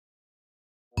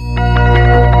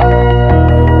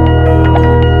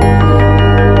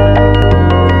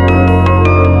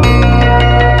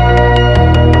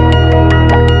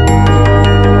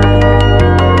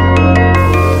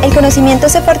conocimiento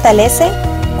se fortalece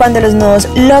cuando los nodos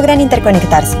logran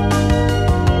interconectarse.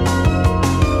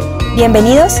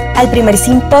 Bienvenidos al primer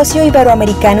Simposio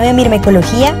Iberoamericano de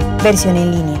Mirmecología, versión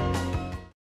en línea.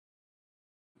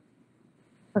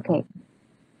 Okay.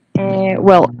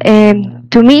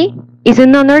 To me, it's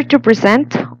an honor to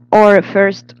present our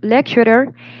first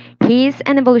lecturer. He is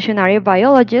an evolutionary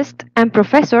biologist and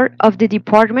professor of the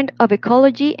Department of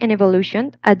Ecology and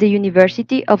Evolution at the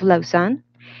University of Lausanne.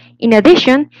 In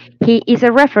addition, he is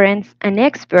a reference and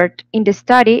expert in the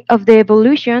study of the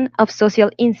evolution of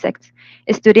social insects,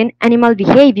 studying animal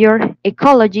behavior,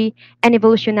 ecology, and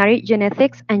evolutionary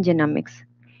genetics and genomics.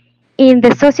 In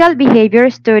the social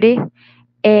behavior study,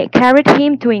 carried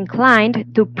him to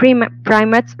incline to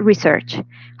primates research.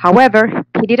 However,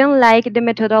 he didn't like the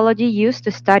methodology used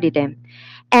to study them,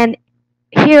 and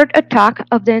heard a talk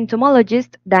of the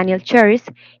entomologist Daniel Cherries.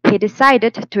 He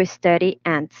decided to study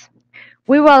ants.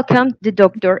 We welcome the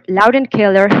Dr. Laurent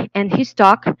Keller and his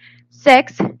talk,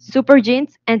 Sex,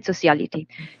 Supergenes, and Sociality.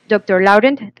 Dr.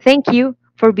 Laurent, thank you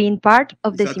for being part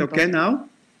of the symposium. Is that okay now?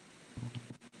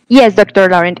 Yes, Dr.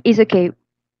 Laurent, it's okay.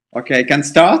 Okay, I can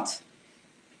start?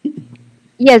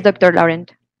 Yes, Dr.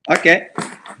 Laurent. Ok.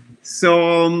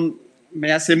 So,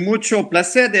 me hace mucho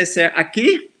placer de ser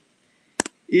aquí.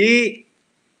 Y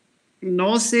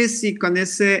no sé si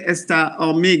conoce esta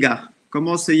hormiga.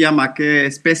 ¿Cómo se llama? ¿Qué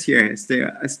especie es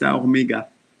esta hormiga?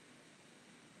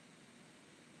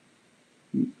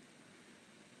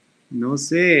 No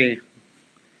sé.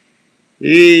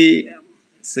 Y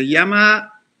se llama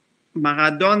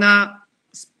Maradona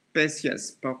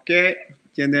species, porque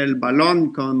tiene el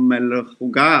balón con el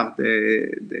jugador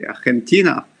de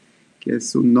Argentina, que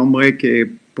es un nombre que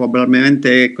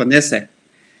probablemente conoce.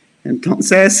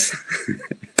 Entonces,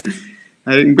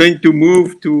 I'm going to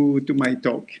move to my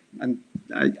talk. And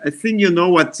I think you know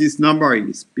what this number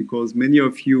is, because many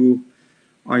of you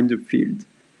are in the field.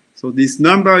 So this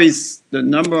number is the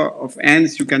number of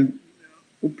ants you can...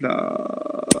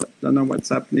 Oopla, don't know what's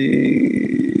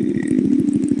happening.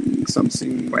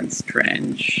 Something went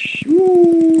strange.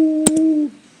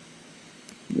 Ooh.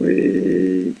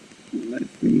 Wait,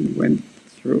 let me went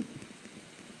through.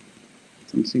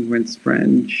 Something went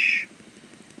strange.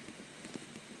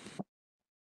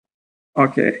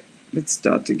 Okay, let's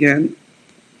start again.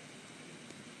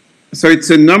 So it's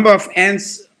a number of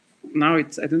ants. Now I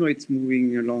don't know, it's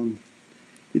moving along.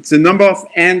 It's a number of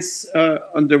ants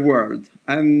on the world.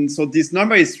 And so this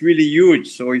number is really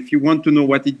huge. So if you want to know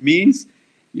what it means,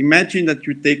 imagine that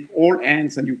you take all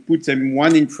ants and you put them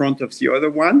one in front of the other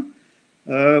one.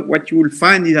 What you will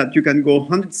find is that you can go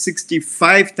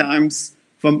 165 times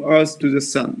from Earth to the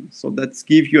Sun. So that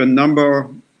gives you an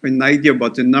idea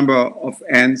about the number of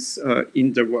ants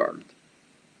in the world.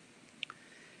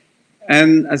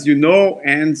 And as you know,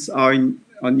 ants are an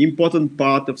important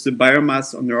part of the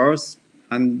biomass on Earth,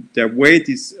 and their weight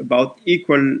is about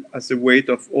equal as the weight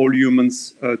of all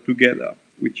humans together,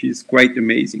 which is quite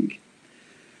amazing.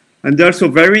 And they're also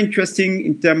very interesting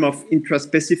in terms of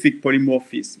intraspecific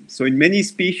polymorphism. So in many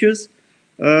species,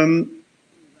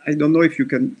 I don't know if you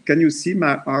can you see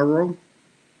my arrow?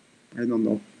 I don't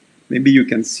know. Maybe you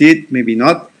can see it, maybe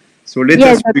not. So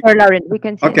Yes, Dr. Laurent, we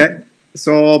can see it. Okay.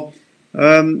 So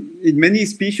in many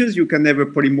species, you can have a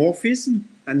polymorphism.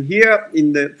 And here,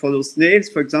 for those snails,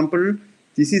 for example,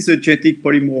 this is a genetic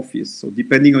polymorphism. So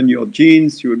depending on your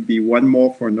genes, you will be one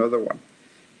more for another one.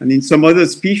 And in some other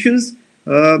species,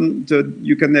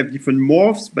 you can have different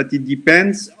morphs, but it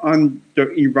depends on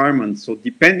the environment. So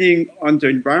depending on the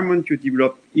environment, you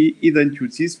develop either into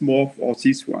this morph or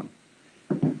this one.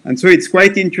 And so it's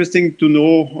quite interesting to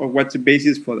know what's the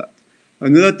basis for that.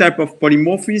 Another type of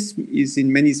polymorphism is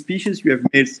in many species, you have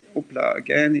males. Oopla,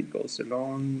 again, it goes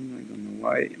along. I don't know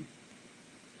why.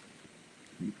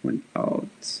 It went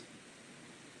out.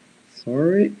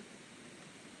 Sorry.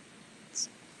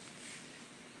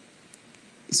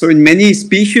 So in many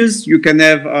species, you can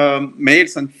have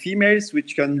males and females,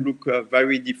 which can look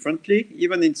very differently.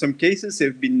 Even in some cases,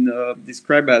 they've been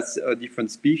described as different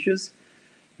species.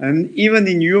 And even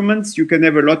in humans, you can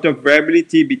have a lot of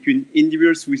variability between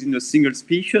individuals within a single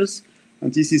species.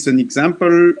 And this is an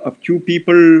example of two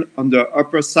people on the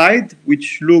upper side,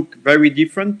 which look very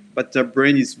different, but their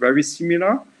brain is very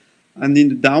similar. And in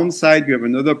the downside, you have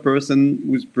another person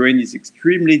whose brain is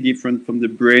extremely different from the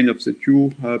brain of the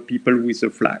two people with the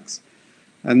flags.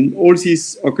 And all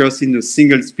this occurs in a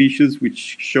single species,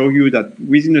 which show you that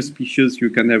within a species, you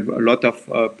can have a lot of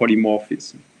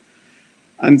polymorphism.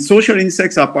 And social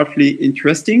insects are partly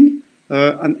interesting,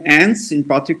 and ants in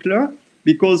particular,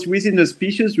 because within a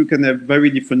species, you can have very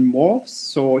different morphs.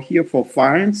 So here for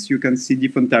ants, you can see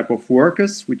different type of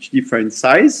workers, which differ in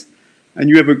size. and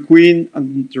you have a queen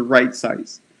on the right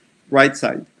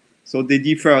side. So they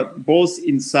differ both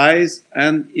in size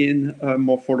and in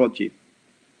morphology.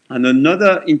 And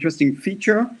another interesting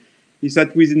feature is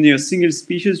that within a single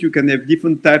species, you can have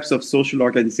different types of social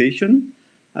organization.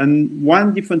 And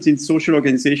one difference in social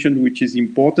organization, which is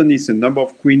important, is the number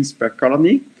of queens per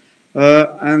colony.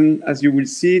 And as you will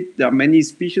see, there are many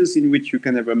species in which you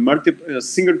can have a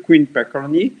single queen per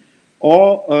colony,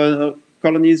 or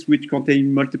colonies which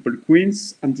contain multiple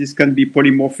queens, and this can be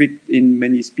polymorphic in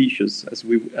many species, as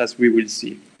we will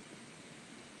see.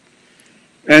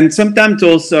 And sometimes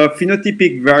those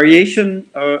phenotypic variation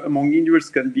among individuals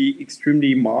can be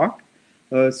extremely marked.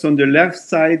 So on the left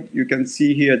side, you can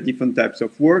see here different types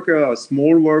of workers,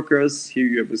 small workers. Here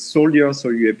you have a soldier, so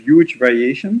you have huge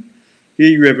variation. Here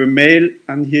you have a male,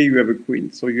 and here you have a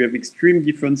queen. So you have extreme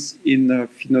difference in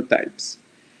phenotypes.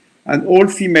 And all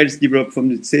females develop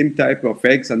from the same type of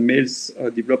eggs, and males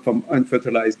develop from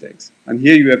unfertilized eggs. And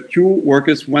here you have two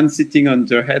workers, one sitting on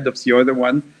the head of the other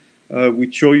one,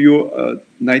 which show you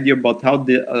an idea about how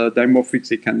dimorphic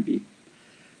they can be.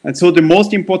 And so the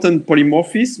most important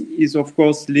polymorphism is, of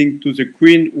course, linked to the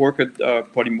queen-worker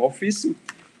polymorphism.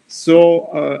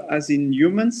 So as in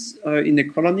humans, in a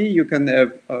colony, you can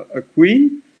have a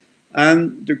queen,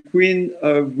 and the queen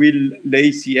will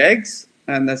lay the eggs.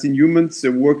 And as in humans,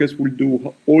 the workers will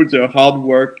do all the hard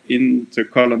work in the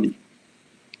colony.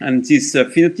 And these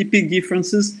phenotypic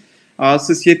differences are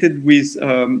associated with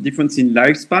difference in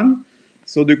lifespan.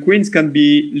 So the queens can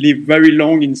live very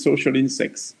long in social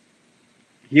insects.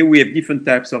 Here we have different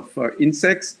types of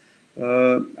insects.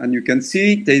 And you can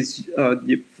see there's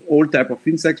all types of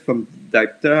insects, from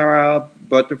Diptera,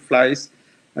 butterflies.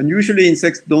 And usually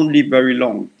insects don't live very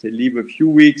long. They live a few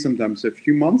weeks, sometimes a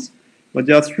few months. But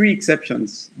there are three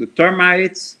exceptions: the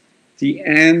termites, the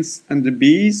ants, and the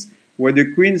bees, where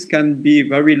the queens can be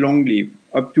very long-lived,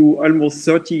 up to almost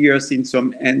 30 years in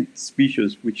some ant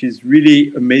species, which is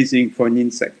really amazing for an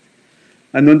insect.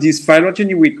 And on this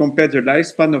phylogeny, we compare the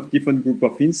lifespan of different groups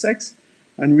of insects,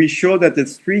 and we show that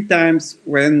it's 3 times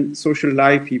when social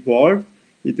life evolved,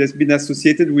 it has been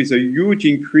associated with a huge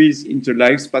increase in the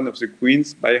lifespan of the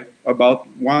queens by about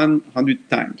 100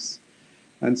 times.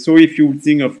 And so if you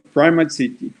think of primates,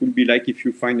 it would be like if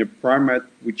you find a primate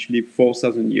which lived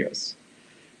 4,000 years.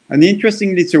 And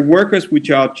interestingly, the workers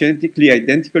which are genetically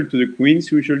identical to the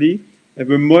queens usually have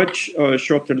a much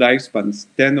shorter lifespan,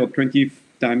 10 or 20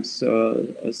 times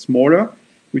smaller,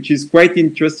 which is quite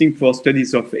interesting for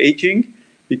studies of aging,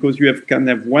 because you can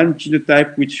have one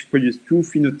genotype which produces 2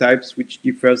 phenotypes which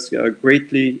differs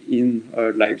greatly in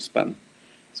lifespan.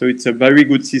 So it's a very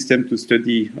good system to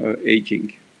study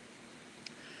aging.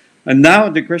 And now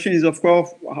the question is, of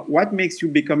course, what makes you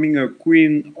becoming a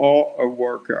queen or a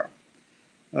worker?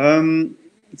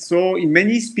 So in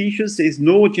many species, there's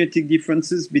no genetic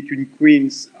differences between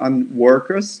queens and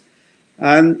workers.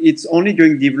 And it's only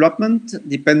during development,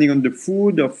 depending on the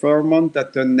food or pheromone,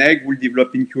 that an egg will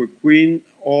develop into a queen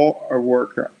or a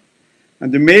worker.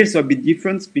 And the males are a bit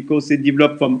different because they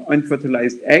develop from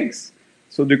unfertilized eggs.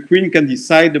 So the queen can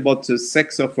decide about the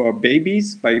sex of her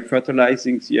babies by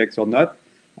fertilizing the eggs or not.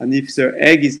 And if the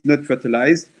egg is not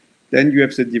fertilized, then you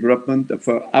have the development of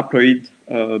an haploid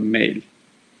male.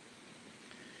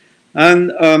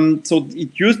 And so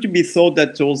it used to be thought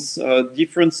that those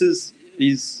differences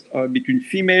between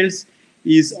females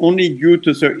is only due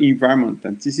to the environment.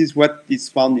 And this is what is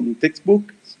found in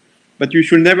textbooks. But you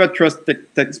should never trust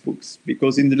textbooks,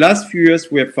 because in the last few years,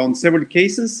 we have found several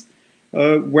cases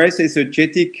where there's a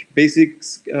genetic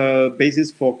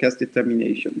basis for caste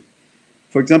determination.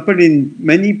 For example,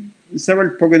 in several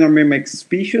Pogonomyrmex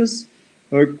species,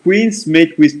 queens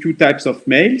mate with 2 types of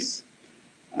males,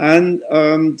 and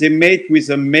they mate with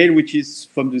a male which is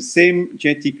from the same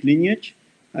genetic lineage,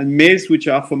 and males which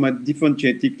are from a different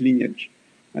genetic lineage.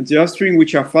 And the offspring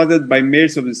which are fathered by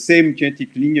males of the same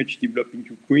genetic lineage develop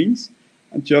into queens,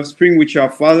 and the offspring which are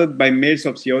fathered by males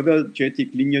of the other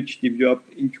genetic lineage develop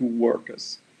into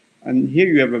workers. And here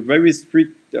you have a very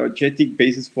strict genetic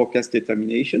basis for caste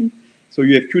determination. So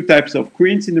you have 2 types of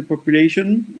queens in the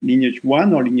population, lineage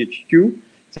 1 or lineage 2.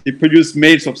 They produce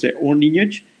males of their own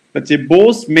lineage, but they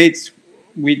both mate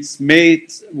with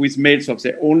males of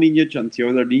their own lineage and the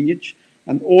other lineage.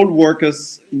 And all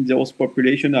workers in those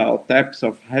populations are types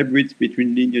of hybrids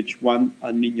between lineage 1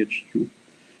 and lineage 2.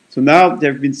 So now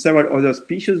there have been several other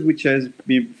species which has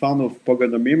been found of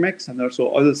Pogonomyrmex, and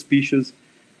also other species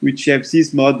which have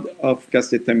this mode of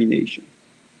caste determination.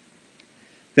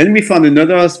 Then we found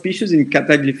another species in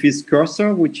Cataglyphis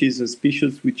cursor, which is a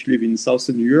species which live in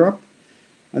Southern Europe.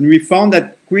 And we found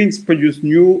that queens produce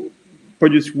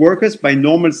workers by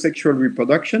normal sexual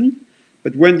reproduction.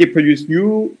 But when they produce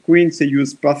new queens, they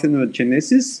use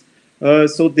parthenogenesis.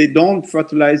 So they don't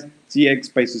fertilize the eggs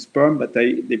by the sperm, but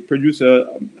they produce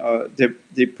an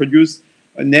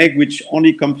egg which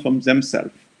only comes from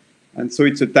themselves. And so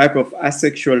it's a type of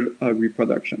asexual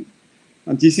reproduction.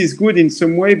 And this is good in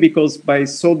some way because by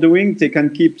so doing, they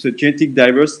can keep the genetic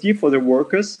diversity for the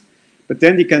workers, but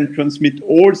then they can transmit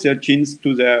all their genes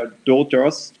to their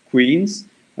daughters, queens,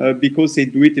 because they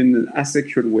do it in an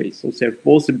asexual way. So they have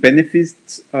both the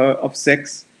benefits of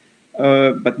sex,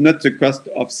 but not the cost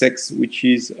of sex, which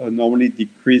is normally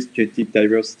decreased genetic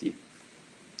diversity.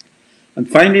 And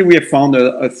finally, we have found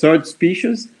a third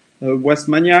species,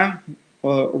 Wasmannia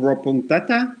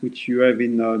ropunctata, which you have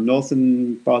in the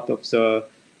northern part of the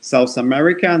South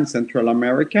America and Central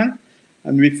America.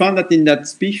 And we found that in that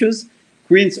species,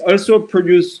 queens also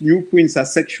produce new queens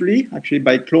asexually, actually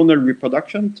by clonal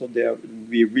reproduction, so they are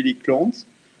really clones.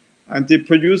 And they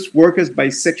produce workers by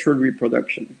sexual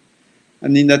reproduction.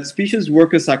 And in that species,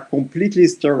 workers are completely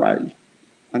sterile.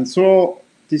 And so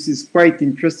this is quite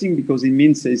interesting because it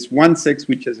means there is one sex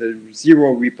which has a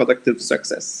zero reproductive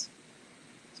success.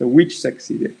 So which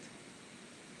sex is it?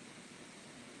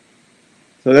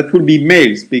 So that will be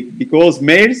males, because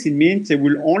males, it means they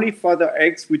will only father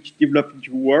eggs which develop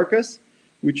into workers,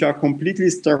 which are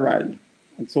completely sterile.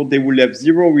 And so they will have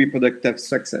zero reproductive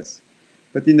success.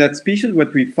 But in that species,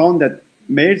 what we found that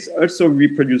males also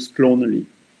reproduce clonally.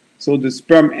 So the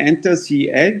sperm enters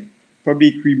the egg,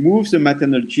 probably removes the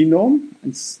maternal genome,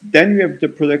 and then you have the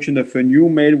production of a new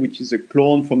male, which is a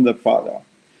clone from the father.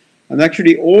 And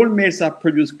actually, all males are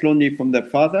produced clonally from their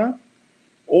father.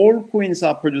 All queens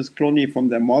are produced clonally from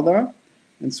their mother.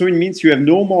 And so it means you have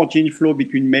no more gene flow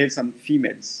between males and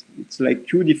females. It's like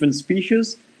two different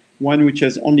species, one which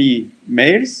has only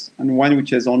males and one which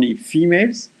has only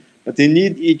females. But they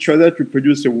need each other to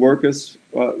produce the workers,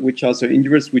 which are the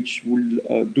individuals which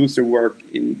will do the work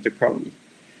in the colony.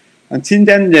 And since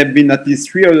then, there have been at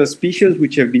least 3 other species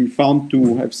which have been found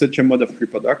to have such a mode of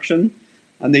reproduction.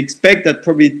 And they expect that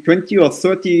probably 20 or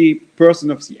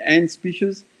 30% of the ant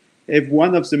species have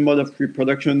one of the mode of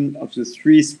reproduction of the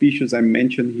 3 species I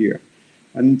mentioned here.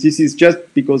 And this is just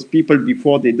because people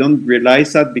before, they don't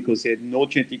realize that because they had no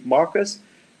genetic markers.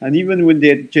 And even when they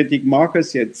had genetic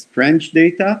markers, they had strange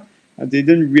data. And they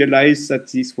didn't realize that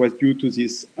this was due to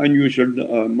this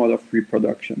unusual mode of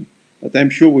reproduction. But I'm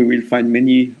sure we will find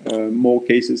many more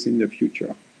cases in the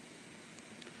future.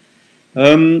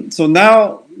 So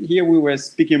now, here we were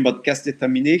speaking about caste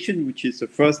determination, which is the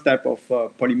first type of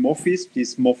polymorphism,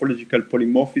 this morphological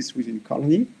polymorphism within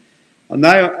colony. And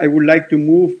now I would like to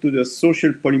move to the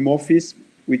social polymorphism,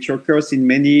 which occurs in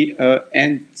many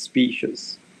ant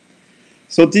species.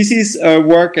 So this is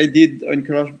work I did in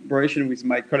collaboration with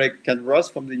my colleague Ken Ross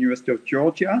from the University of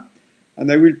Georgia.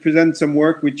 And I will present some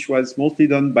work which was mostly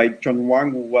done by John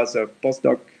Wang, who was a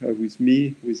postdoc with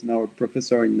me, who is now a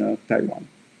professor in Taiwan.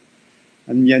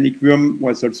 And Yannick Wurm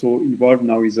was also involved,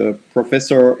 now he's a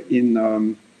professor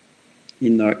in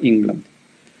England.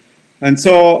 And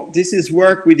so this is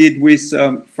work we did with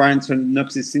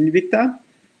Phryneopsis invicta,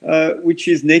 which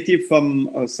is native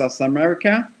from South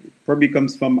America. It probably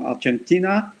comes from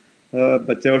Argentina,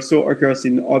 but it also occurs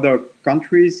in other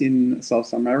countries in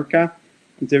South America.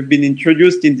 And they've been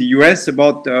introduced in the US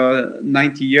about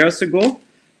 90 years ago.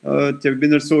 They've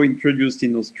been also introduced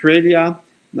in Australia.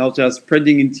 Now they're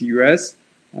spreading into the US.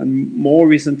 And more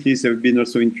recently, they've been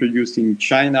also introduced in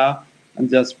China. And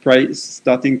they're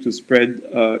starting to spread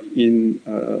in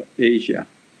Asia.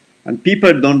 And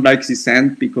people don't like this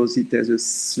ant because it has a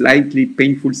slightly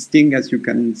painful sting, as you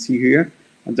can see here.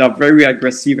 And they are very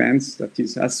aggressive ants. That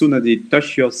is, as soon as they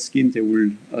touch your skin, they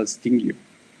will sting you.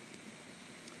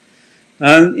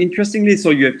 And interestingly,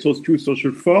 so you have those 2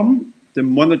 social forms. The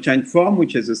monogyne form,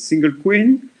 which has a single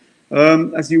queen.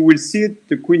 As you will see,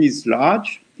 the queen is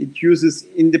large. It uses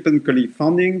independent colony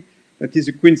founding. That is,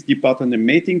 the queens depart on a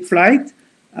mating flight.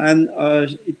 And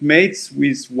it mates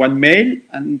with one male,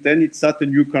 and then it starts a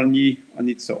new colony on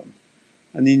its own.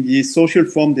 And in the social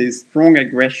form, there is strong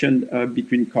aggression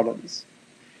between colonies.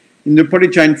 In the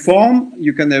polygyne form,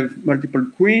 you can have multiple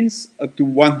queens, up to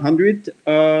 100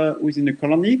 within a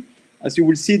colony. As you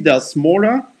will see, they are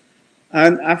smaller.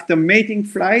 And after mating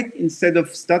flight, instead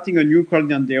of starting a new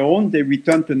colony on their own, they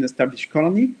return to an established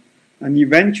colony. And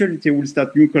eventually, they will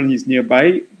start new colonies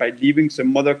nearby by leaving the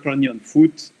mother colony on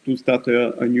foot to start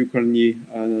a new colony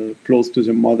close to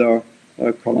the mother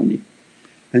colony.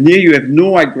 And here you have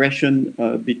no aggression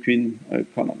between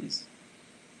colonies.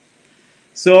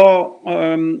 So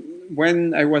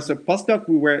when I was a postdoc,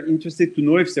 we were interested to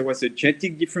know if there was a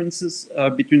genetic differences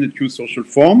between the 2 social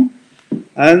forms.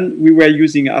 And we were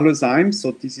using allozymes,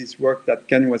 so this is work that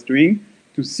Ken was doing,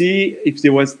 to see if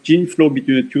there was gene flow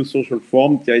between the two social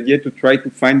forms, the idea to try to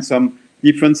find some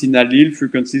difference in allele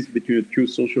frequencies between the two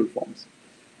social forms.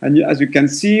 And as you can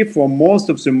see, for most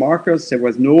of the markers, there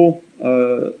was no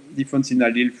difference in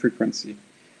allele frequency.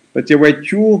 But there were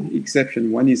two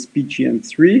exceptions. One is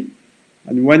PGN3,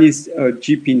 and one is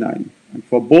GP9. And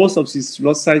for both of these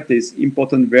loci, there's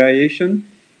important variation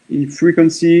in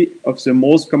frequency of the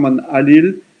most common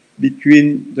allele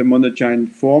between the monogiant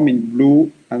form in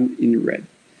blue and in red.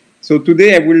 So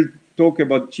today I will talk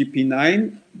about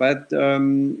GP9, but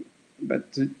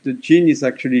the gene is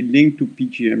actually linked to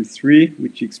PGM3,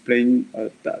 which explains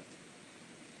that.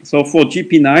 So for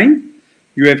GP9,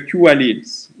 you have two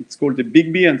alleles. It's called the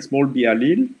big B and small b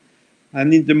allele.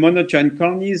 And in the monogiant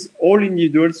colonies, all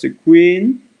individuals, the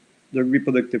queen, the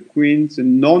reproductive queens, the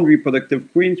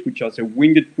non-reproductive queens, which are the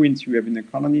winged queens you have in a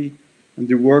colony, and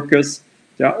the workers,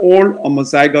 they are all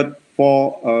homozygote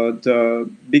for the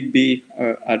big B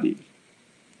allele.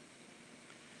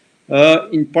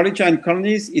 In polygiant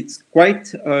colonies, it's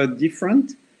quite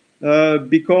different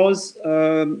because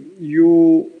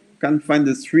you can find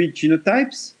the three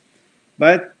genotypes,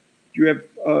 but you have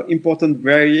important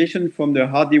variation from the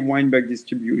Hardy-Weinberg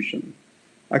distribution.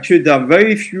 Actually, there are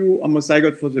very few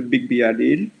homozygote for the big B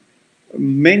allele,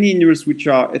 many individuals which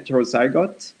are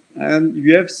heterozygote, and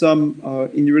you have some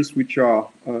individuals which are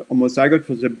homozygote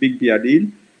for the big B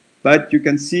allele, but you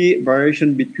can see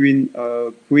variation between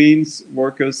queens,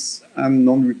 workers, and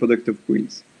non-reproductive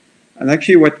queens. And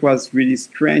actually, what was really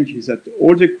strange is that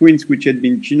all the queens which had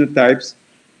been genotypes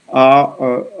are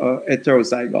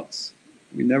heterozygotes.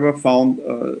 We never found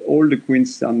all the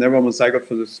queens are never homozygote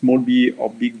for the small b or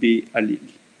big B allele.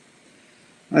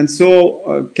 And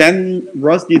so Ken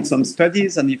Ross did some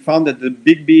studies, and he found that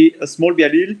the small b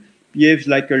allele behaves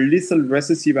like a lethal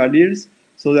recessive alleles,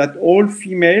 so that all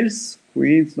females,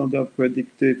 queens,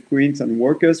 non-reproductive queens, and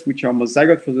workers, which are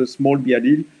homozygote for the small b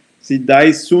allele, they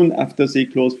die soon after they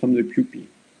close from the pupae.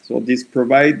 So this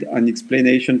provides an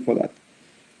explanation for that.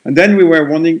 And then we were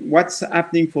wondering what's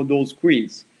happening for those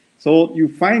queens. So you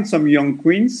find some young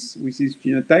queens with this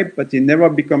genotype, but they never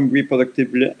become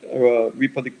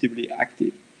reproductively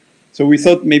active. So we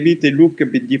thought maybe they look a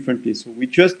bit differently. So we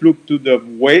just looked to the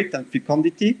weight and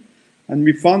fecundity, and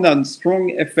we found a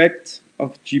strong effect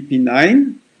of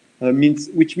GP9,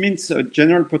 which means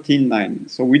general protein 9.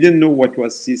 So we didn't know what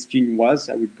this gene was.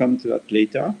 I will come to that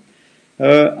later.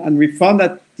 And we found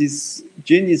that this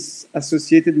gene is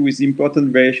associated with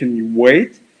important variation in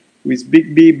weight, with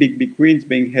big B queens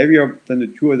being heavier than the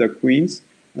two other queens,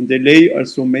 and they lay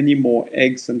also many more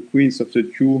eggs than queens of the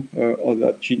two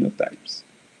other genotypes.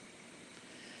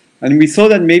 And we saw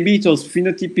that maybe those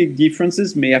phenotypic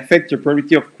differences may affect the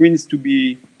probability of queens to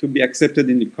be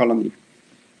accepted in the colony.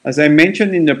 As I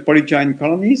mentioned, in the polygiant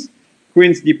colonies,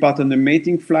 queens depart on a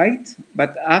mating flight,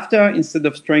 but after, instead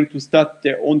of trying to start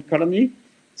their own colony,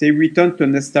 they return to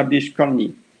an established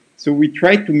colony. So we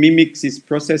tried to mimic this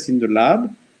process in the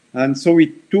lab. And so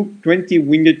we took 20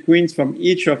 winged queens from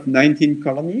each of 19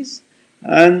 colonies,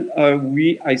 and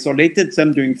we isolated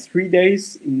them during 3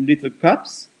 days in little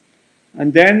cups.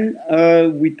 And then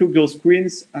we took those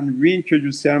queens and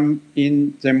reintroduced them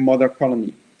in the mother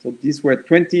colony. So these were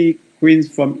 20 queens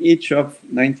from each of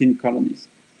 19 colonies.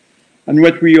 And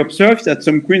what we observed is that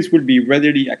some queens will be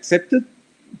readily accepted.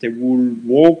 They will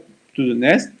walk to the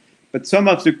nest. But some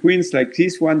of the queens, like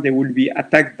this one, they will be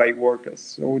attacked by workers.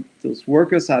 So those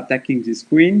workers are attacking this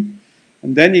queen.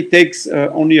 And then it takes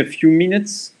only a few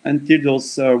minutes until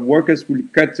those workers will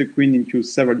cut the queen into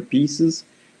several pieces,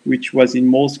 which was in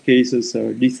most cases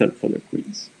lethal for the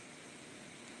queens.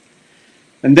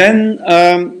 And then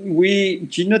we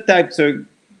genotyped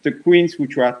the queens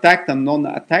which were attacked and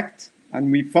non-attacked. And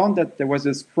we found that there was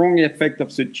a strong effect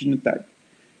of the genotype.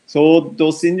 So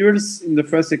those individuals in the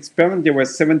first experiment, they were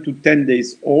 7 to 10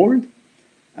 days old.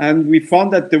 And we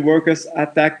found that the workers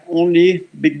attacked only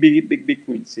big B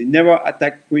queens. They never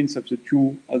attacked queens of the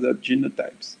two other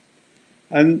genotypes.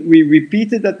 And we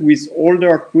repeated that with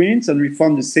older queens, and we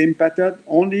found the same pattern.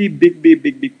 Only big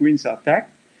B queens are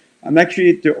attacked. And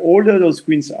actually, the older those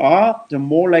queens are, the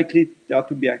more likely they are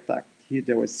to be attacked. Here,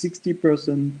 there was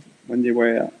 60% when they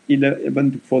were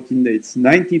 11 to 14 days.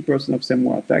 90% of them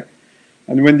were attacked.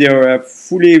 And when they are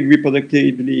fully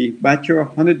reproductively mature,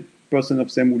 100%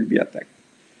 of them will be attacked.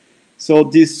 So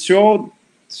this showed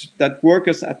that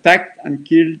workers attacked and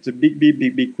killed the big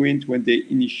B queens when they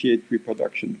initiate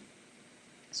reproduction.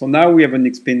 So now we have an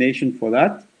explanation for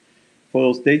that, for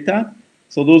those data.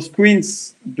 So those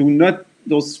queens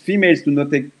those females do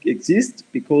not exist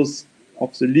because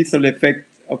of the lethal effect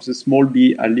of the small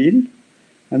b allele.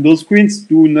 And those queens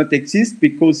do not exist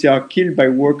because they are killed by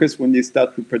workers when they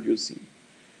start reproducing.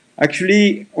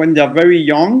 Actually, when they're very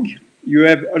young, you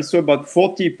have also about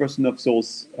 40% of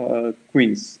those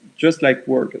queens, just like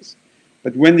workers.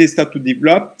 But when they start to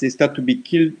develop, they start to be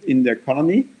killed in their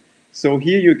colony. So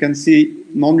here you can see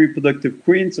non-reproductive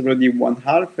queens, already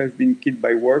 1/2 have been killed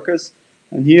by workers.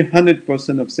 And here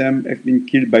 100% of them have been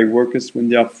killed by workers when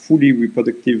they are fully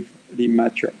reproductively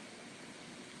mature.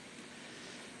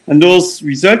 And those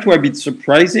results were a bit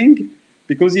surprising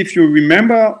because if you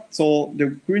remember, so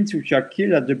the queens which are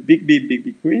killed are the big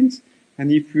B queens.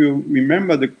 And if you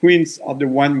remember, the queens are the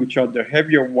ones which are the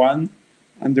heavier one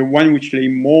and the one which lay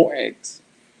more eggs.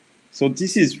 So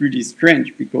this is really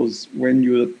strange because when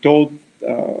you're taught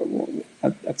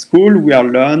at school, we are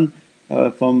learned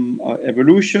from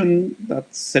evolution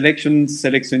that selection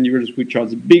selects individuals which are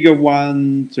the bigger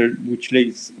ones, which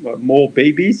lays more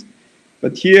babies.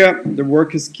 But here, the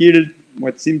workers killed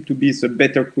what seemed to be the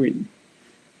better queen.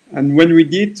 And when we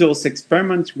did those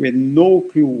experiments, we had no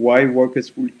clue why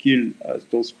workers would kill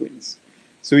those queens.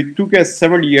 So it took us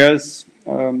several years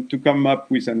to come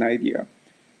up with an idea.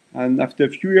 And after a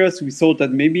few years, we thought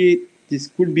that maybe this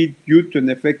could be due to an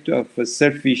effect of a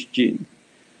selfish gene.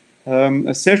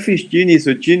 A selfish gene is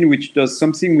a gene which does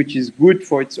something which is good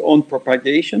for its own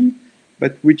propagation,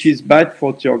 but which is bad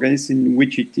for the organism in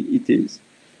which it is.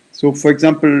 So, for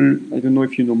example, I don't know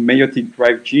if you know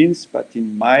meiotic-derived genes, but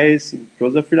in mice, in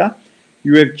Drosophila,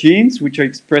 you have genes which are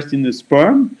expressed in the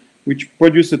sperm, which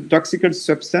produce a toxic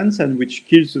substance and which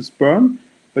kills the sperm,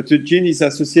 but the gene is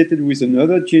associated with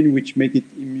another gene which makes it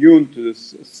immune to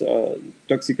this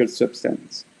toxic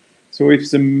substance. So if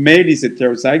the male is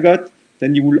heterozygote,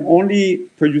 then he will only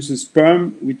produce a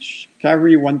sperm which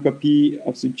carry one copy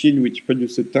of the gene which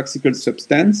produces a toxic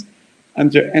substance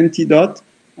and the antidote,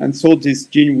 and so this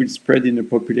gene will spread in the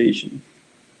population.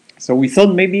 So we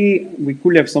thought maybe we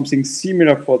could have something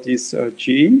similar for this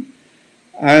gene,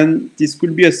 and this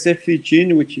could be a selfish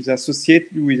gene which is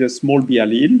associated with a small b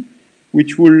allele,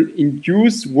 which will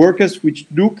induce workers which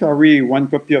do carry one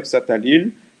copy of that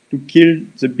allele to kill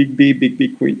the big B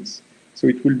queens. So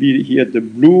it will be here the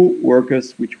blue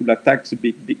workers which will attack the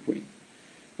big B queen.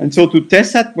 And so to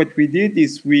test that, what we did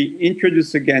is we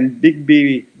introduced again big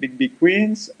B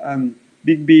queens and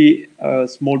big B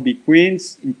small b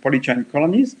queens in polygiant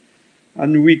colonies.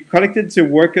 And we collected the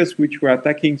workers which were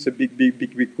attacking the big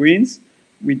B queens.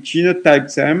 We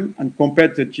genotyped them and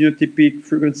compared the genotypic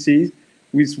frequencies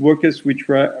with workers which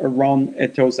were around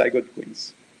heterozygote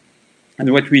queens.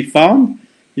 And what we found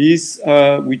is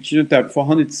we genotyped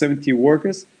 470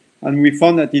 workers, and we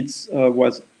found that it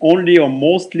was only or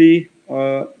mostly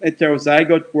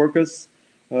heterozygote workers,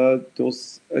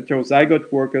 those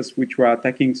heterozygote workers which were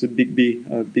attacking the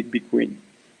big B queen,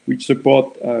 which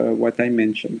support what I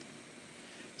mentioned.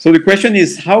 So the question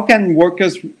is, how can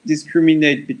workers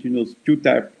discriminate between those two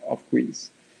types of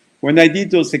queens? When I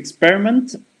did those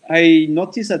experiments, I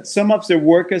noticed that some of the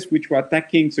workers which were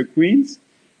attacking the queens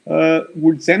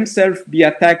would themselves be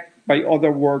attacked by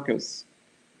other workers,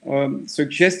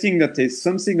 suggesting that there's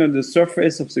something on the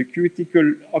surface of the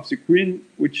cuticle of the queen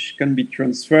which can be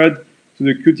transferred to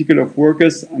the cuticle of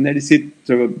workers and elicit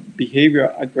the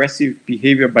behavior, aggressive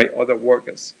behavior by other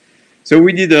workers. So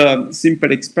we did a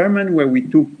simple experiment where we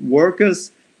took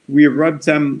workers, we rubbed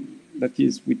them, that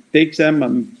is, we take them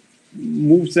and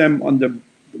move them on the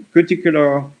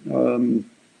cuticle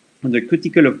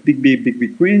of big B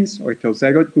queens or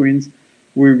heterozygote queens.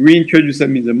 We reintroduced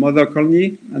them in the mother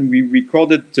colony and we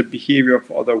recorded the behavior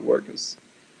of other workers.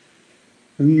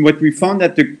 And what we found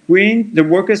that the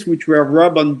workers which were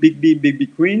rubbed on big B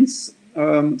queens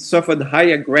suffered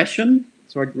high aggression.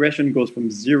 So aggression goes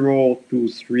from 0 to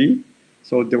 3.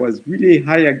 So there was really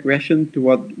high aggression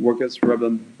toward workers rubbed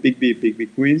on big B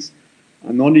queens,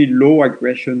 and only low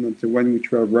aggression on the one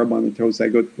which were rubbed on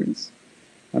heterozygote queens.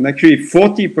 And actually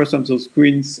 40% of those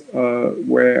queens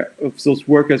of those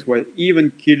workers were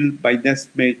even killed by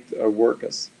nestmate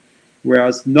workers,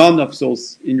 whereas none of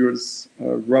those individuals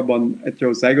rubbed on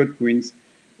heterozygote queens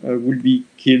will be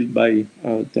killed by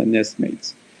their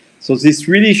nestmates. So this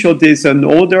really showed there's an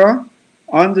order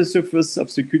on the surface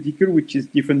of the cuticle which is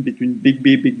different between big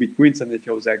B queens and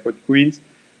heterozygote queens,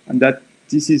 and that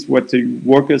this is what the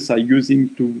workers are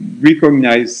using to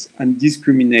recognize and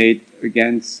discriminate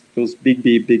against those big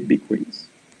B queens.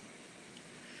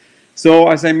 So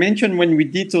as I mentioned, when we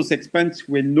did those experiments,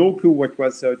 we had no clue what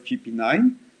was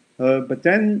GP9. But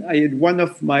then I had one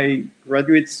of my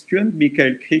graduate students,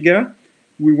 Michael Krieger.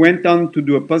 We went on to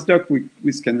do a postdoc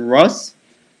with Ken Ross.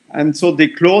 And so they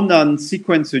cloned and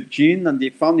sequenced a gene, and they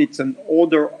found it's an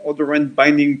odorant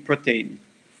binding protein,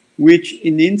 which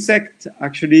in insect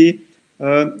actually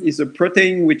is a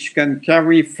protein which can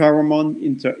carry pheromone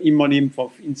into hemolymph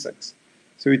of insects.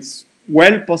 So it's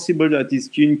well possible that this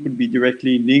gene could be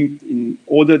directly linked in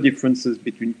other differences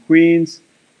between queens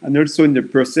and also in the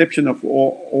perception of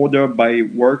odor by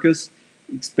workers,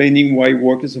 explaining why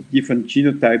workers of different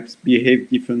genotypes behave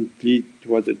differently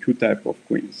toward the two types of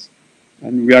queens.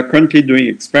 And we are currently doing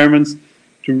experiments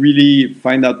to really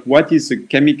find out what is the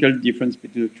chemical difference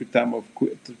between the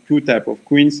two types of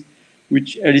queens,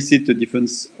 which elicit the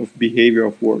difference of behavior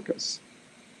of workers.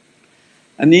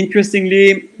 And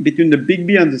interestingly, between the big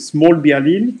B and the small b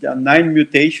allele, there are 9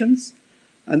 mutations,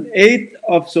 and 8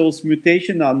 of those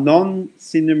mutations are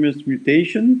non-synonymous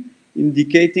mutations,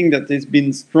 indicating that there's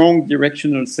been strong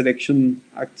directional selection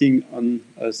acting on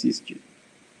this gene.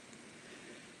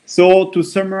 So to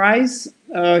summarize,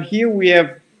 here we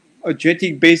have a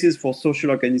genetic basis for social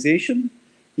organization.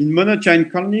 In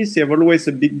monogiant colonies, you have always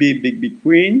a big B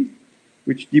queen,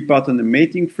 which depart on a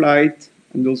mating flight,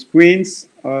 and those queens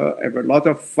have a lot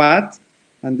of fat,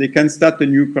 and they can start a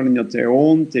new colony of their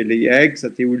own. They lay eggs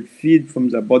that they will feed from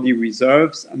their body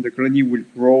reserves, and the colony will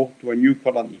grow to a new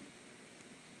colony.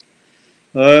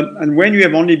 And when you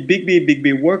have only big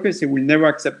B workers, they will never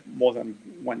accept more than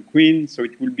one queen, so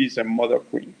it will be the mother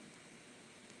queen.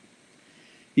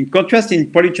 In contrast,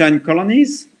 in polygiant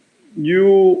colonies,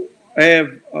 you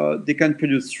have, they can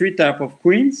produce 3 types of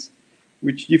queens,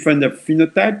 which differ in their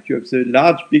phenotype. You have the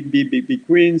large big B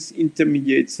queens,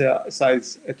 intermediate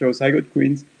size heterozygote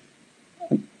queens,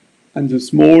 and the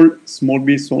small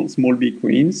b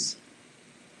queens.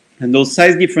 And those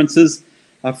size differences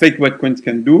affect what queens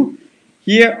can do.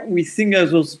 Here, we think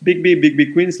that those big B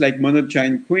queens, like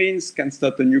monogiant queens, can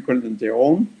start a new colony on their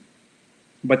own.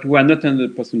 But we are not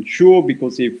 100% sure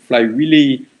because they fly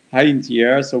really high in the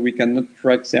air, so we cannot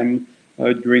track them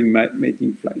during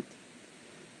mating flight.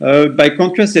 By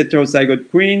contrast, heterozygote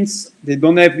queens, they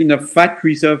don't have enough fat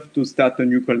reserve to start a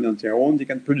new colony on their own. They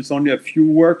can produce only a few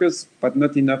workers, but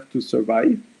not enough to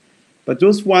survive. But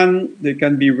those ones, they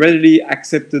can be readily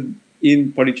accepted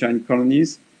in polygiant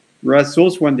colonies, whereas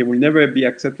those ones, they will never be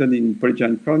accepted in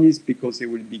polygiant colonies because they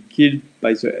will be killed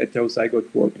by the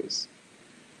heterozygote workers.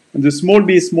 And the small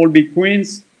b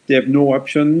queens, they have no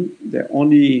option. Their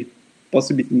only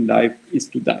possibility in life is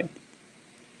to die.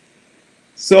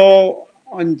 So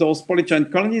on those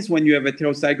polygiant colonies, when you have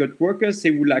heterozygote workers,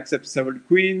 they will accept several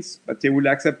queens, but they will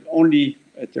accept only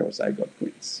heterozygote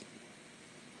queens.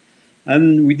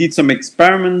 And we did some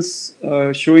experiments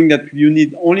showing that you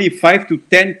need only 5 to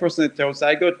 10%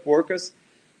 heterozygote workers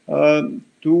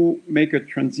to make a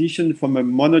transition from a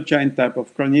monogiant type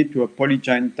of colony to a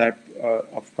polygiant type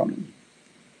of colony.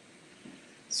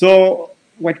 So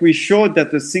what we showed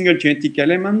that a single genetic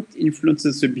element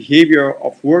influences the behavior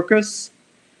of workers.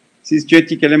 This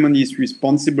genetic element is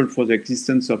responsible for the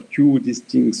existence of 2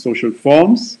 distinct social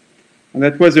forms. And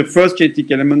that was the first genetic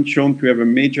element shown to have a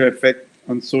major effect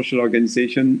on social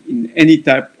organization in any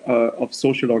type of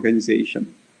social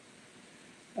organization.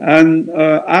 And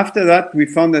after that, we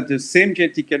found that the same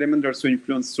genetic element also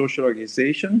influenced social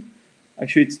organization.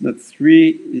 Actually, it's not 3,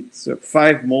 it's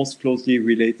 5 most closely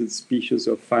related species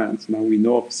of ferrets. Now we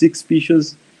know of 6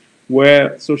 species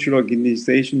where social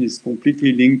organization is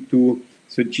completely linked to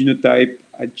the genotype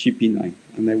at GP9.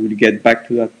 And I will get back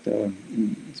to that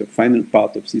in the final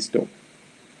part of this talk.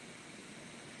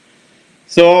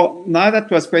 So now that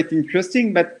was quite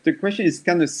interesting, but the question is,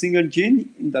 can a single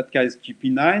gene, in that case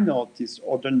GP9 or this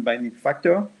order binding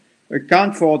factor,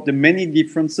 account for the many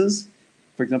differences?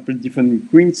 For example, different in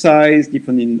queen size,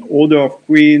 different in order of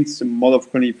queens, the mode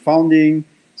of colony founding,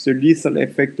 the lethal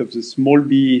effect of the small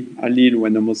b allele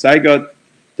when homozygote.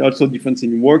 There are also difference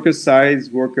in worker size,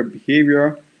 worker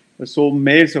behavior. Also,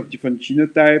 males of different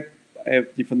genotype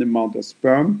have different amount of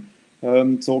sperm.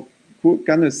 So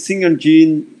can a single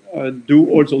gene do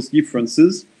all those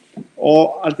differences?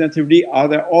 Or alternatively, are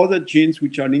there other genes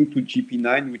which are linked to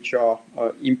GP9 which are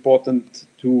important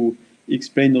to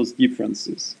explain those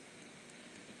differences?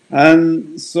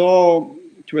 And so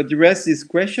to address this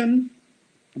question,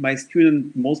 my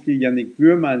student, mostly Yannick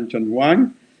Burma and John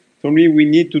Wang, told me we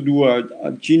need to do a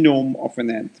genome of an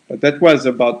ant. But that was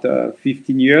about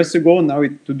 15 years ago. Now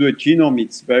to do a genome,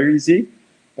 it's very easy.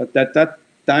 But at that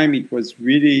time, it was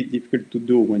really difficult to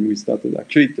do when we started.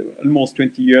 Actually, almost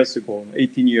 20 years ago,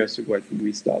 18 years ago, I think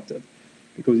we started,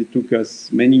 because it took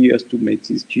us many years to make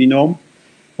this genome.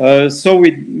 So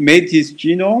we made this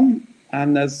genome,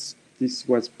 and as this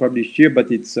was published here,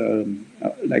 but it's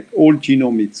like all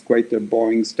genome, it's quite a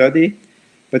boring study.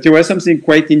 But there was something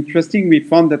quite interesting. We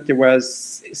found that there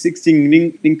was 16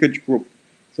 linkage groups.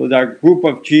 So there are a group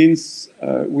of genes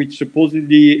which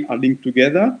supposedly are linked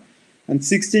together. And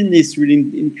 16 is really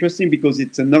interesting because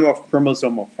it's a number of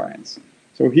chromosome of variants.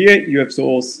 So here you have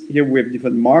here we have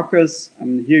different markers,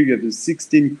 and here you have the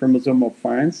 16 chromosome of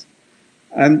variants.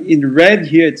 And in red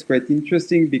here, it's quite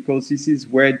interesting because this is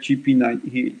where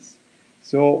GP9 is.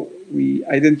 So we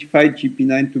identified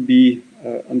GP9 to be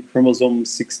on chromosome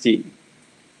 16.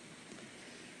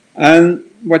 And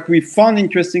what we found,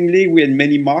 interestingly, we had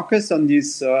many markers on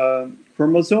this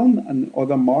chromosome and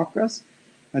other markers.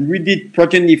 And we did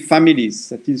progeny families.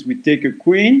 That is, we take a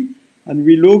queen and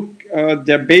we look at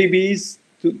their babies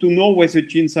to know where the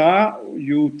genes are.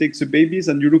 You take the babies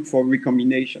and you look for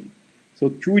recombination. So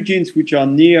two genes which are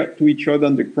near to each other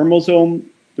on the chromosome,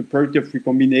 the probability of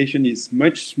recombination is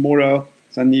much smaller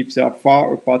than if they are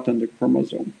far apart on the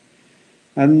chromosome.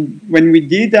 And when we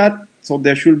did that, so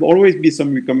there should always be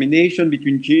some recombination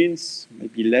between genes,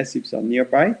 maybe less if they're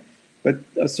nearby. But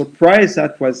a surprise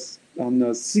that was on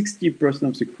 60%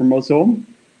 of the chromosome,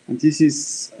 and this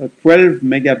is 12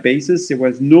 megabases. There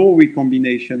was no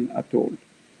recombination at all.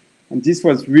 And this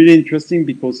was really interesting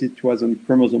because it was on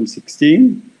chromosome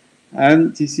 16,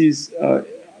 and this is where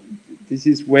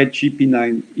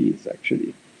GP9 is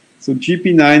actually. So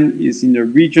GP9 is in a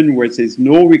region where there's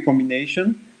no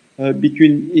recombination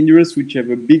between individuals which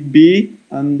have a big B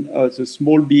and the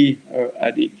small b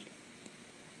allele.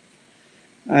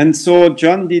 And so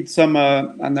John did some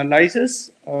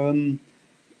analysis and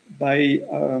he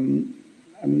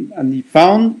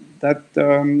found that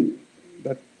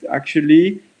that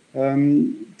actually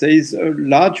there is a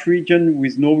large region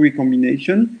with no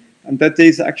recombination, and that there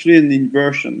is actually an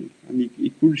inversion. And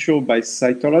he could show by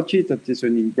cytology that there's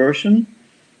an inversion.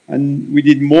 And we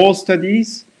did more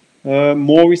studies,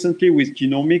 more recently with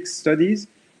genomics studies,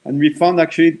 and we found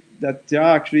actually that there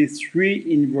are actually 3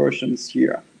 inversions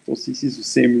here. So this is the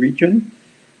same region.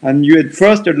 And you had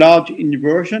first a large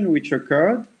inversion which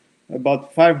occurred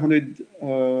about 500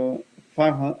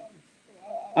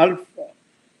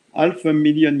 half a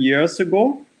million years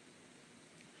ago.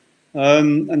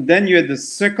 And then you had the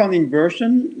second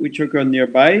inversion which occurred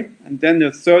nearby, and then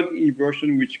the third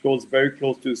inversion which goes very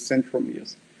close to the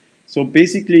centromeres. So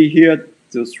basically here,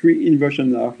 the 3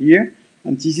 inversions are here,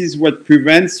 and this is what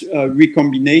prevents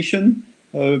recombination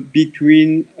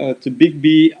between the big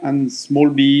B and small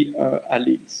b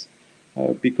alleles,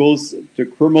 because the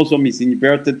chromosome is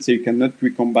inverted, so you cannot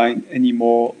recombine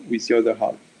anymore with the other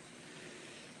half.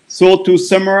 So to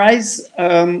summarize,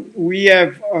 we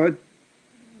have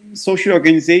social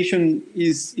organization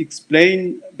is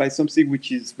explained by something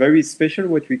which is very special,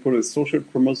 what we call a social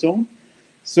chromosome.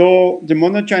 So the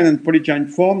monogyne and polygyne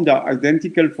form, they are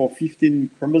identical for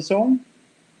 15 chromosomes,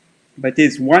 but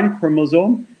there's one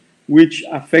chromosome which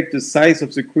affects the size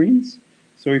of the queens.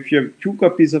 So if you have 2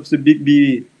 copies of the big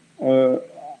B,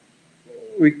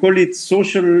 we call it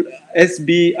social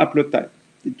SB haplotype.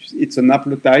 It's an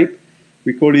haplotype.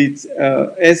 We call it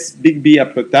S big B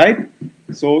haplotype.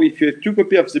 So if you have 2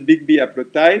 copies of the big B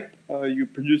haplotype, you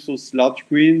produce those large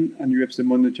queen and you have the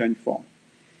monogyne form.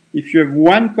 If you have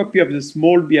 1 copy of the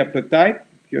small b haplotype,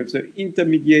 you have the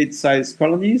intermediate size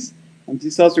colonies, and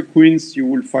these are the queens you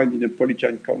will find in the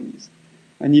polygyne colonies.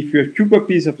 And if you have 2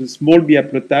 copies of the small b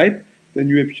haplotype, then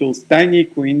you have those tiny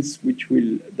queens which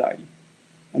will die.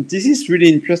 And this is really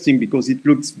interesting because it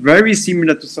looks very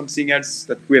similar to something else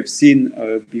that we have seen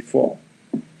before.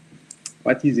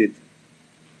 What is it?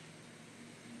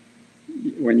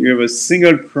 When you have a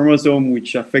single chromosome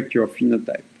which affects your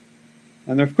phenotype.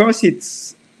 And of course,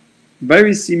 it's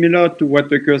very similar to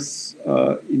what occurs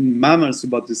in mammals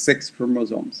about the sex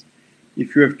chromosomes.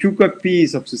 If you have 2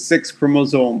 copies of the sex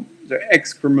chromosome, the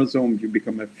X chromosome, you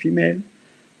become a female.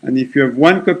 And if you have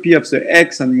 1 copy of the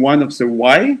X and 1 of the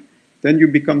Y, then you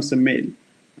become a male.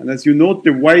 And as you note,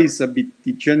 the Y is a bit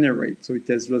degenerate, so it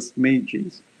has lost male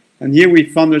genes. And here we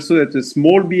found also that the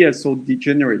small b also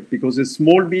degenerate because the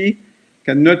small b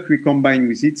cannot recombine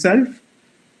with itself,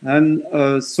 and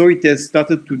so it has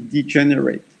started to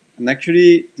degenerate. And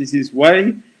actually, this is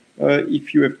why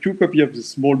if you have 2 copies of the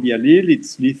small b allele,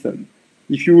 it's lethal.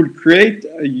 If you will create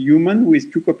a human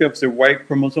with 2 copies of the Y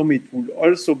chromosome, it will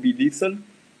also be lethal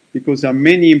because there are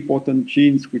many important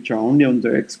genes which are only on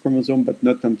the X chromosome but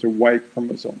not on the Y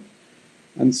chromosome.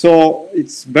 And so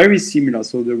it's very similar.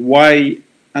 So the Y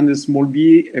and the small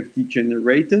b have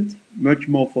degenerated, much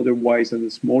more for the Y than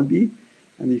the small b.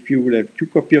 And if you will have 2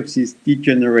 copies of this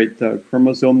degenerate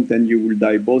chromosome, then you will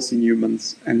die both in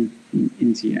humans and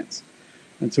in the ants.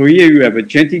 And so here you have a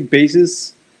genetic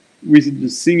basis within the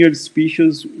single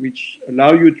species which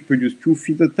allow you to produce 2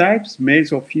 phenotypes,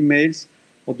 males or females,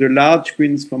 or the large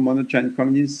queens from monochain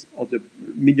colonies, or the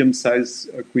medium-sized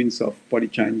queens of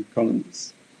polychain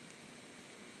colonies.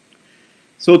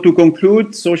 So to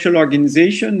conclude, social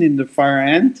organization in the far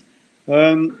end,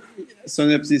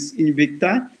 Synopsis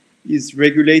invicta is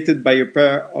regulated by a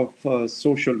pair of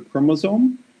social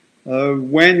chromosomes.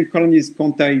 When colonies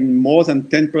contain more than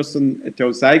 10%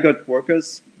 heterozygote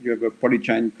workers, you have a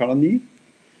polychain colony.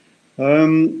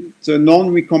 The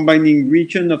non-recombining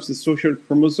region of the social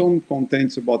chromosome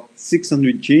contains about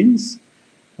 600 genes.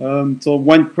 So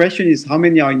one question is, how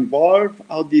many are involved?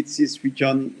 How did this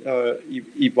region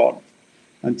evolve?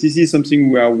 And this is something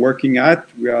we are working at.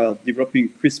 We are developing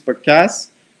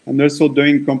CRISPR-Cas and also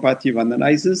doing comparative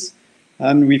analysis.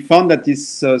 And we found that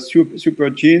this super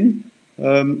gene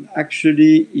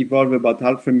actually evolved about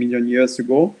 500,000 years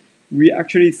ago. We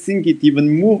actually think it even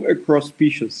moved across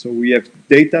species. So we have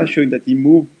data showing that it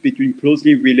moved between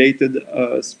closely related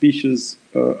species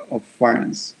of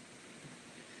ferns.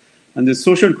 And the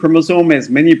social chromosome has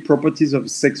many properties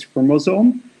of sex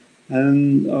chromosome.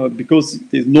 And because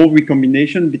there's no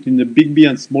recombination between the big B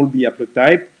and small b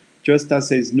haplotype, just as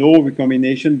there's no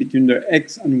recombination between the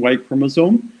X and Y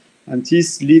chromosome. And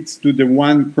this leads to the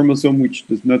one chromosome which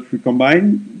does not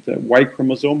recombine, the Y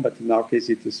chromosome, but in our case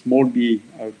it's a small b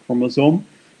chromosome,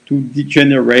 to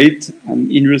degenerate,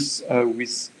 and inverse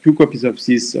with 2 copies of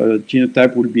this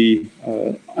genotype will be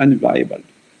unviable.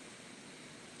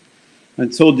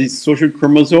 And so this social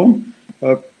chromosome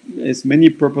has many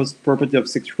properties of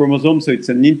sex chromosomes, so it's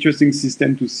an interesting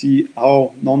system to see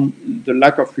how the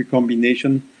lack of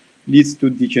recombination leads to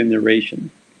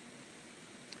degeneration.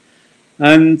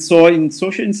 And so in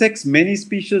social insects, many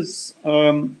species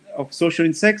of social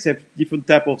insects have different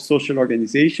type of social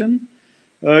organization.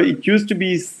 It used to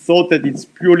be thought that it's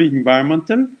purely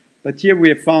environmental, but here we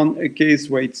have found a case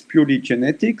where it's purely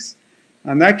genetics.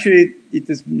 And actually, it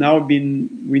has now been,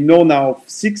 we know now of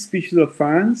 6 species of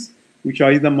ferns, which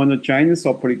are either monogynous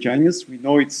or polygynous. We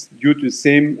know it's due to the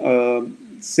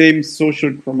same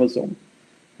social chromosome.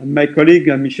 And my colleague,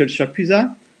 Michel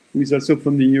Chapuisat, who is also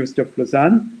from the University of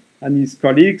Lausanne, and his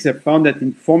colleagues have found that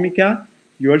in Formica,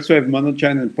 you also have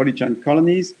monochain and polychain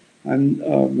colonies. And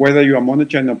whether you are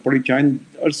monochain or polychain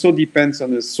also depends on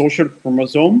the social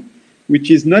chromosome, which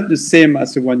is not the same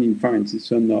as the one in ferns.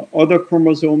 It's on the other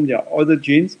chromosome, there are other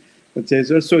genes, but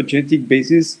there's also a genetic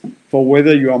basis for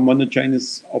whether you are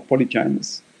monogynous or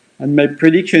polygynous. And my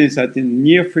prediction is that in the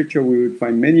near future, we will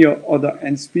find many other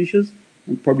ant species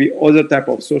and probably other type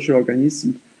of social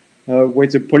organisms where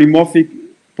the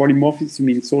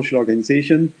polymorphism in social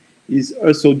organization is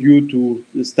also due to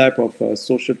this type of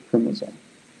social chromosome.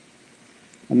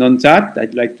 And on that,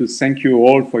 I'd like to thank you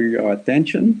all for your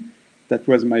attention. That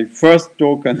was my first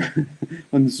talk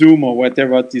on Zoom or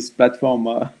whatever this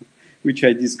platform which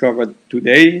I discovered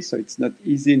today. So it's not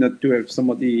easy not to have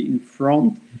somebody in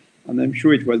front. And I'm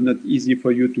sure it was not easy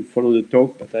for you to follow the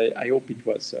talk, but I hope it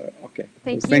was okay.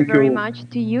 Thank So you very much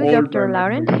to you, Dr.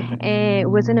 Laurent. It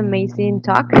was an amazing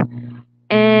talk.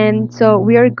 And so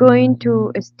we are going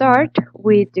to start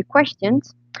with the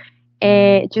questions.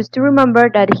 Just to remember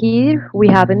that here we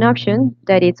have an option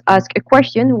that is ask a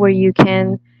question, where you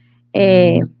can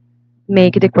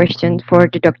make the question for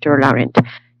the Dr. Laurent.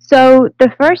 So the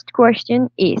first question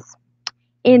is,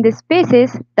 in the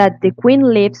species that the queen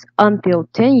lives until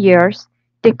 10 years,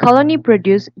 the colony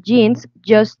produces genes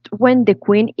just when the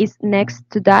queen is next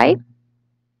to die?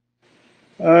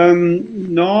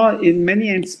 No, in many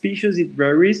ant species it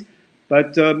varies,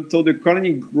 but so the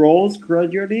colony grows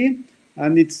gradually,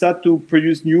 and it starts to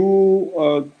produce new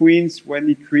queens when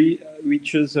it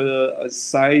reaches a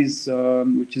size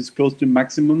which is close to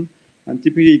maximum. And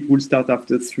typically it will start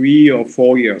after 3 or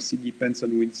 4 years. It depends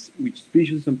on which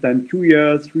species, sometimes 2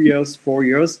 years, 3 years, 4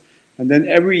 years. And then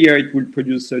every year it will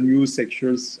produce new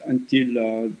sexuals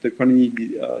until the colony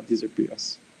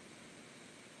disappears.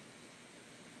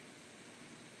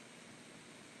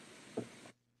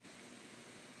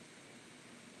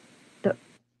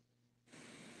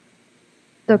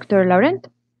 Dr. Laurent?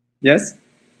 Yes?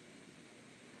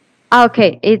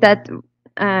 Okay, is that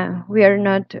we are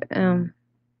not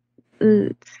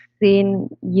seeing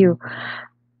you.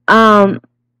 Okay.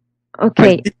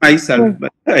 I see myself,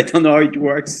 but I don't know how it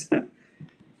works.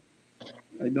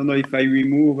 I don't know if I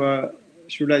remove,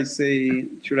 should I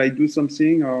do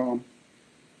something or?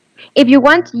 If you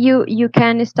want, you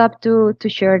can stop to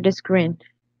share the screen.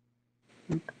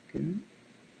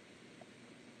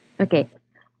 Okay.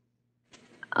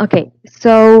 Okay,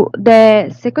 so the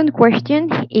second question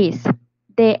is,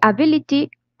 the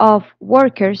ability of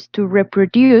workers to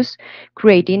reproduce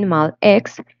creating male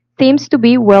eggs seems to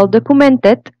be well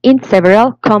documented in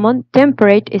several common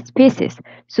temperate species,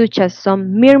 such as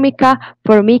some Myrmica,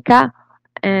 Formica,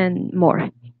 and more.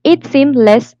 It seems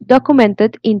less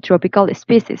documented in tropical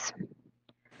species.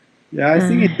 Yeah, I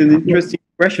think it's an interesting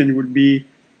question. It would be,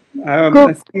 Cool.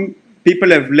 I think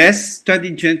people have less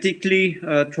studied genetically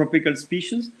tropical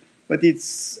species, but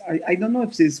I don't know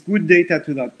if there's good data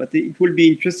to that, but it will be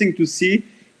interesting to see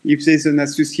if there's an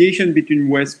association between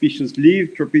where species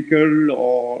live, tropical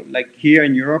or like here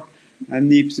in Europe,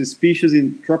 and if the species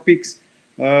in tropics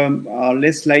are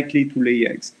less likely to lay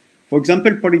eggs. For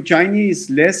example, polygyny is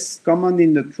less common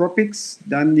in the tropics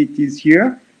than it is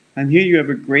here. And here you have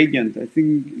a gradient. I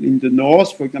think in the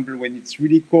north, for example, when it's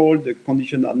really cold, the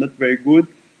conditions are not very good.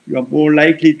 You are more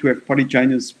likely to have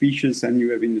polygynous species than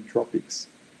you have in the tropics.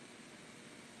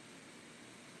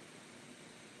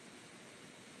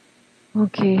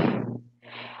 Okay.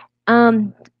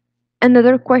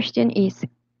 Another question is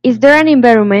there an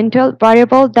environmental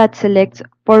variable that selects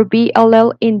for B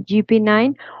allele in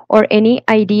GP9 or any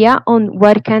idea on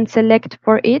what can select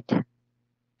for it?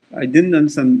 I didn't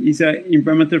understand. Is there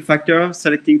environmental factor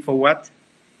selecting for what?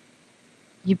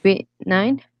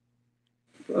 GP9?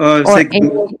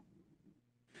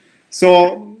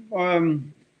 So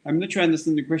I'm not sure I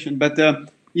understand the question, but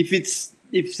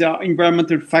if there are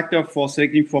environmental factor for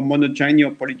selecting for monogyny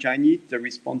or polygyny, the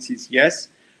response is yes.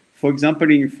 For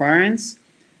example, in France,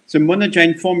 the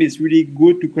monogyne form is really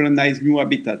good to colonize new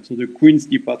habitats. So the queens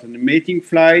depart on a mating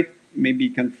flight, maybe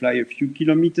can fly a few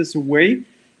kilometers away.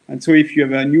 And so if you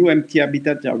have a new empty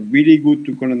habitat, they are really good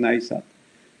to colonize that.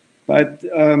 But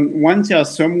once they are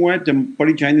somewhere, the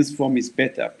polygynous form is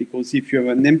better, because if you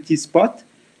have an empty spot,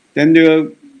 then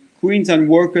the queens and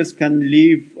workers can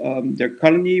leave their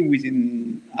colony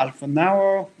within half an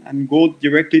hour and go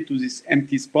directly to this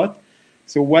empty spot.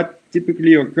 So what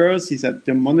typically occurs is that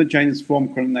the monogynous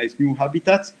form colonizes new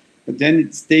habitats, but then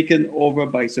it's taken over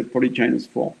by the polygynous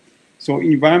form. So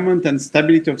environment and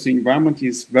stability of the environment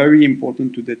is very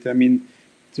important to determine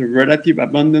the relative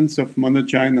abundance of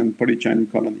monogyne and polygyne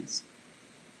colonies.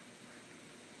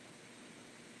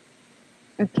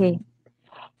 Okay.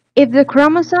 If the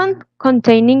chromosome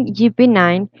containing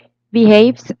GP9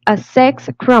 behaves as sex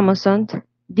chromosome,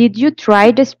 did you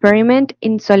try the experiment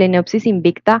in Solenopsis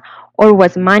invicta or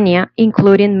Wasmannia,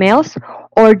 including males,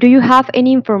 or do you have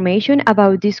any information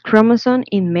about this chromosome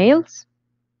in males?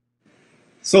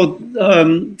 So,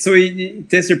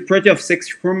 there's a plethora of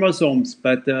sex chromosomes,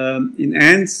 but in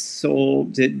ants,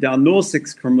 there are no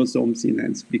sex chromosomes in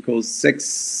ants, because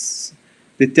sex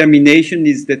determination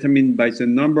is determined by the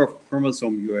number of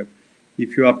chromosomes you have.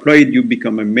 If you are haploid, you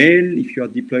become a male. If you are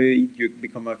diploid, you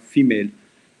become a female.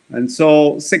 And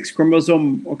so sex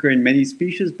chromosomes occur in many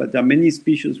species, but there are many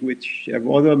species which have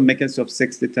other mechanisms of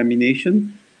sex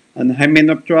determination. And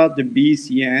Hymenoptera, the bees,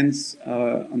 the ants,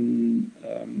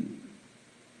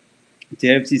 they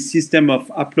have this system of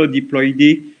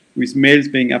haplodiploidy, with males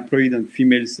being haploid and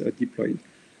females diploid.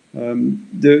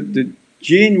 The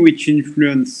gene which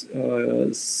influence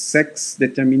sex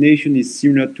determination is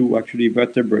similar to actually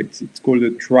vertebrates. It's called the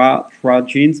TRA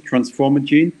gene, transformer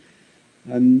gene.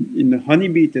 And in the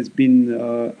honeybee, it has been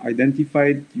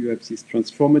identified. You have this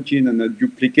transformer gene and a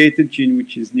duplicated gene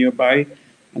which is nearby.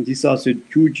 And these are the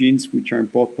two genes which are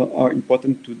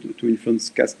important to influence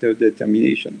caster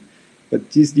determination. But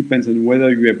this depends on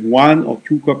whether you have one or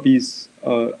two copies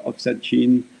of that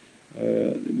gene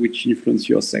which influence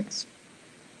your sex.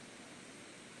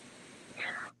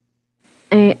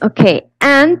 Okay,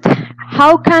 and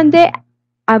how can the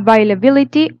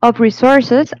availability of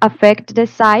resources affect the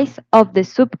size of the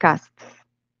subcastes?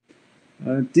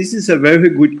 This is a very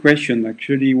good question,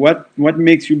 actually. What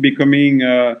makes you becoming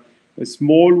a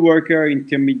small worker,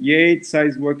 intermediate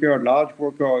size worker, a large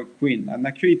worker, or a queen? And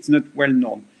actually, it's not well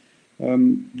known.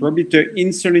 Probably the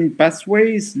insulin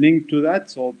pathway is linked to that,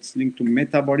 so it's linked to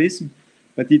metabolism,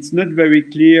 but it's not very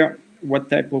clear what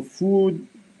type of food,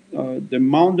 the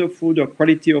amount of food or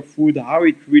quality of food, how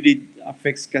it really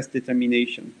affects caste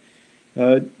determination.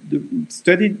 The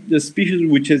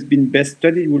species which has been best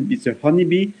studied would be the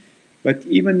honeybee, but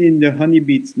even in the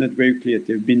honeybee, it's not very clear.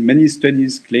 There have been many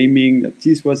studies claiming that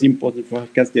this was important for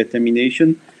caste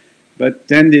determination, but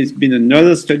then there's been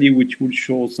another study which would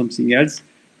show something else.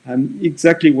 And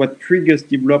exactly what triggers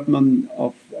development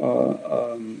of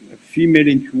a female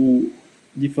into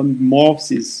different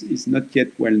morphs is not yet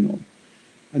well known.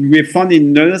 And we have found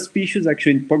in other species,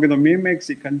 actually in Pogonomyrmex,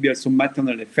 it can be also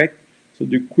maternal effect. So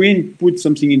the queen puts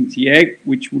something in the egg,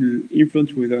 which will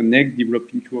influence whether an egg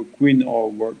develops into a queen or a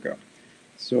worker.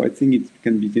 So I think it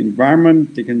can be the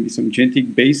environment, there can be some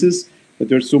genetic basis,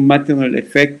 but also maternal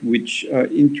effect, which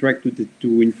interact with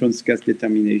to influence gas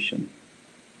determination.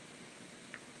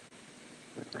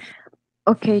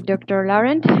 Okay, Dr.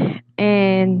 Laurent,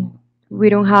 and we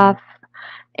don't have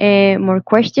more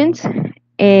questions.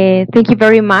 Thank you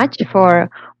very much for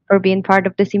being part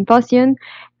of the symposium,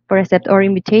 for accept our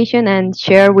invitation and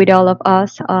share with all of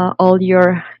us all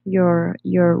your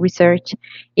research.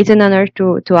 It's an honor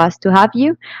to us to have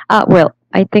you. Well,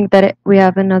 I think that we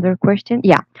have another question.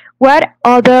 Yeah. What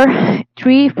other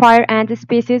 3 fire ant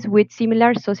species with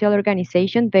similar social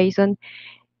organization based on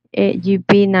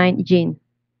UP9 gene?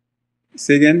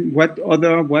 Say again, what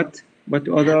other? What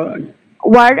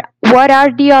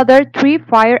are the other 3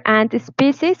 fire ant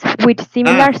species with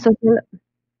similar social?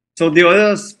 So the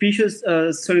other species,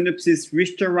 Solenopsis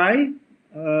richteri,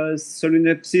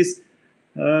 Solenopsis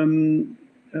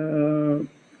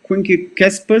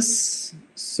quinquecespus,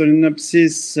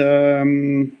 Solenopsis,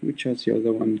 which was the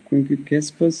other one?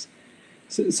 Quinquecespus.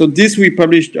 So this we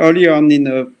published earlier on in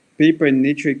a paper in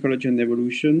Nature, Ecology and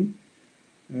Evolution.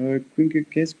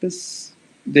 Quinquecespus.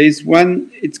 There is one,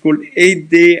 it's called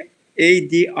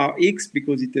ADRX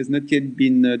because it has not yet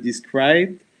been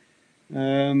described.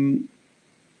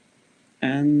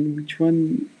 And which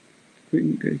one?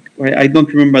 I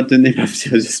don't remember the name of the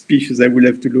other species. I will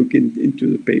have to look into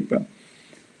the paper.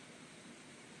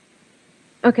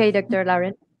 Okay, Dr.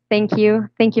 Laurent. Thank you.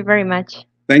 Thank you very much.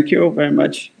 Thank you very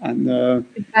much. And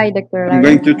Bye, Dr. I'm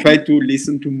going to try to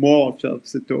listen to more of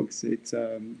the talks. It's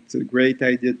a great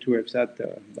idea to have that.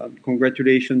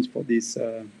 Congratulations for this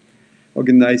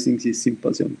organizing this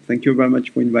symposium. Thank you very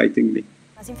much for inviting me.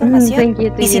 Más información,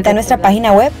 visita nuestra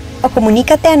página web o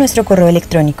comunícate a nuestro correo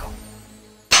electrónico.